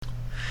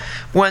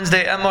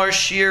Wednesday, Emor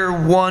Shir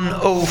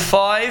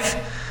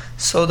 105.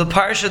 So the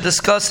parsha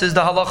discusses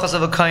the halachas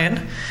of a kohen,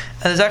 and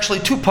there's actually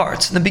two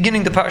parts. In the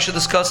beginning, the parsha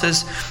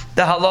discusses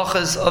the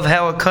halachas of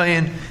how a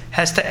kohen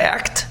has to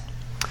act,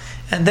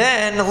 and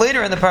then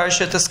later in the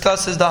parsha it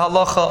discusses the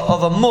halacha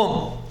of a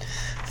mum,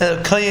 that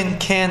a kohen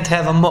can't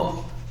have a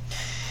mum.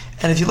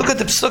 And if you look at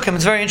the psukim,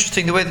 it's very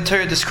interesting the way the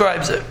Torah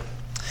describes it.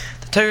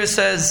 The Torah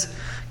says,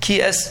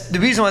 the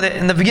reason why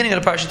in the beginning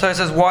of the parsha, the Torah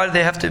says, why do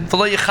they have to?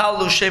 V'lo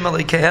yichalu shem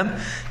elokehem,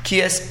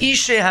 ki es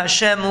ishe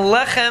Hashem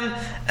lechem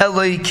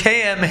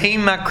elokehem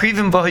heim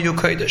makrivim b'hayu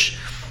kodesh.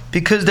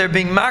 Because they're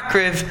being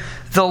makriv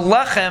the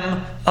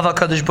lechem of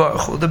HaKadosh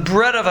Baruch Hu, the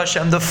bread of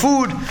Hashem, the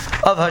food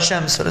of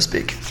Hashem, so to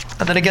speak.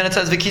 And then again it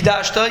says,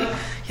 v'kidashtai,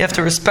 you have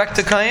to respect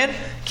the kohen,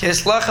 ki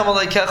es lechem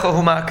elokecha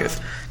hu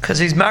makriv, because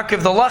he's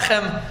makriv the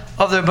lechem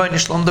of the Rebbeinu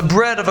Shalom, the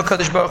bread of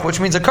HaKadosh Baruch Hu,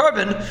 which means a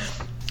carbon,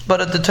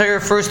 but the Torah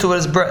refers to it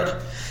as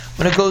bread.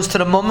 When it goes to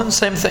the mum,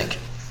 same thing.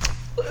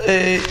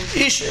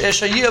 He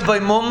shouldn't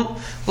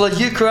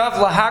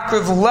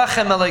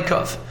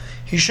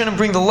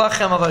bring the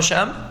lechem of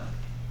Hashem.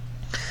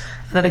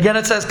 And then again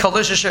it says, don't be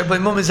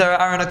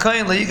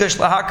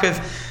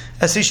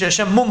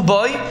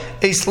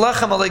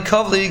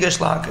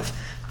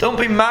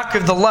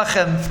makriv the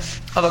lechem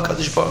of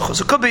HaKadosh Baruch Hu.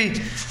 So it could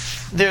be,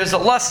 there's a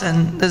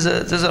lesson, there's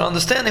an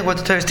understanding what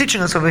the Torah is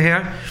teaching us over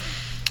here.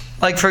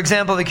 Like, for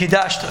example, the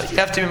Kidashta. You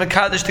have to be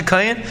Mekadesh to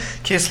Kayin.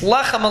 Ki es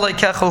lechem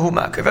aleikecha hu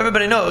makriv.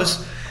 Everybody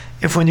knows,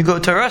 if when you go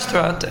to a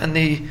restaurant and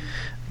the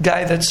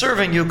guy that's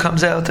serving you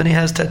comes out and he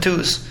has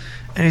tattoos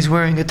and he's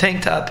wearing a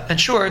tank top and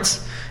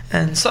shorts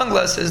and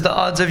sunglasses, the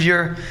odds of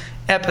your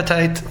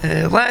appetite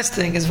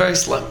lasting is very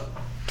slim.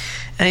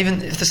 And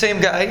even if the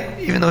same guy,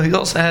 even though he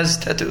also has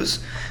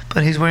tattoos,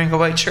 but he's wearing a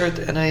white shirt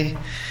and a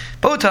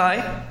bow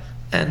tie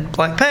and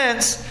black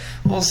pants,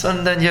 all of a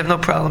sudden then you have no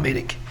problem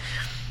eating.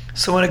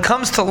 So when it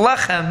comes to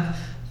lechem,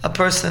 a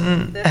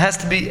person has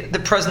to be, the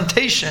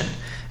presentation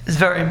is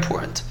very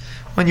important.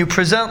 When you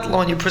present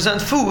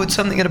food,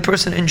 something that a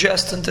person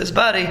ingests into his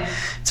body,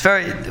 it's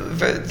very,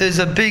 there's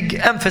a big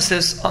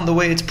emphasis on the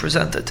way it's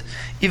presented.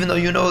 Even though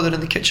you know that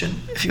in the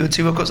kitchen, if you would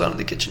see what goes on in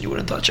the kitchen, you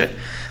wouldn't touch it.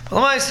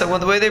 But when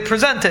the way they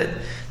present it,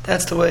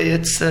 that's the way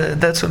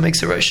that's what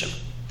makes it rishon.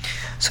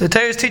 So the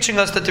Torah is teaching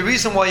us that the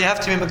reason why you have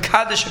to be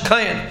mekadesh a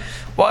kohen,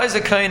 why does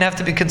a kohen have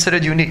to be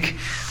considered unique?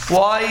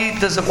 Why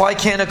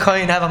can't a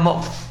kohen have a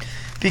mum?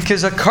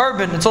 Because a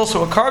carbon, it's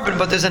also a carbon,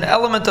 but there's an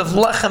element of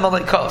lechem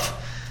aleikav,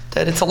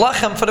 that it's a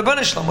lechem for the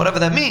Rebbeinu Shalom, whatever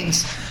that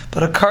means.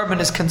 But a carbon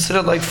is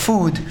considered like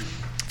food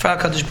for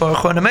HaKadosh Baruch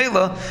Hu and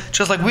Amela,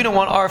 just like we don't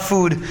want our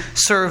food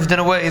served in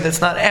a way that's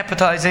not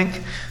appetizing,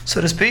 so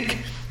to speak.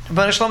 The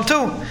Rebbeinu Shalom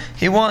too,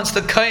 he wants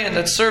the kohen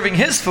that's serving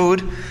his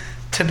food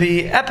to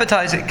be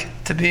appetizing,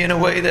 to be in a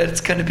way that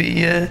it's going to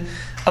be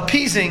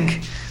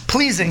appeasing,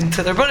 pleasing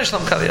to the Rebbeinu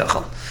Shalom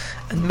Kaviyachal.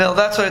 And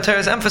that's why the Torah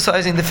is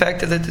emphasizing the fact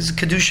that there's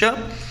Kedusha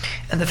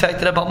and the fact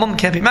that a Baal Mum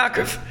can't be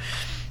makriv.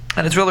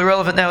 And it's really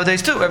relevant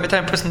nowadays too. Every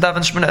time a person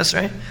davens Shemona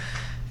Esrei,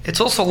 it's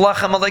also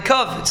lachem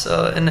aleikav.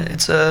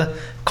 It's a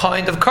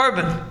kind of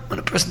carbon. When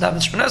a person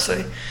davens Shemona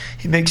Esrei,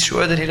 he makes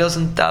sure that he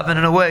doesn't daven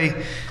in a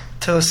way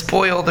to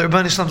spoil the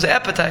Rebbeinu Shalom's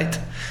appetite,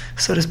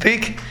 so to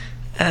speak.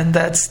 And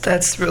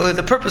that's really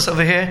the purpose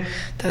over here,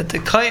 that the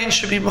kohen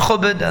should be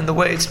mechubed and the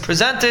way it's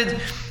presented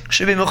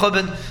should be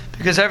mechubed,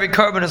 because every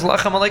carbon is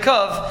lachem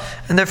aleikav,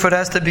 and therefore it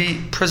has to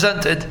be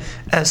presented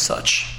as such.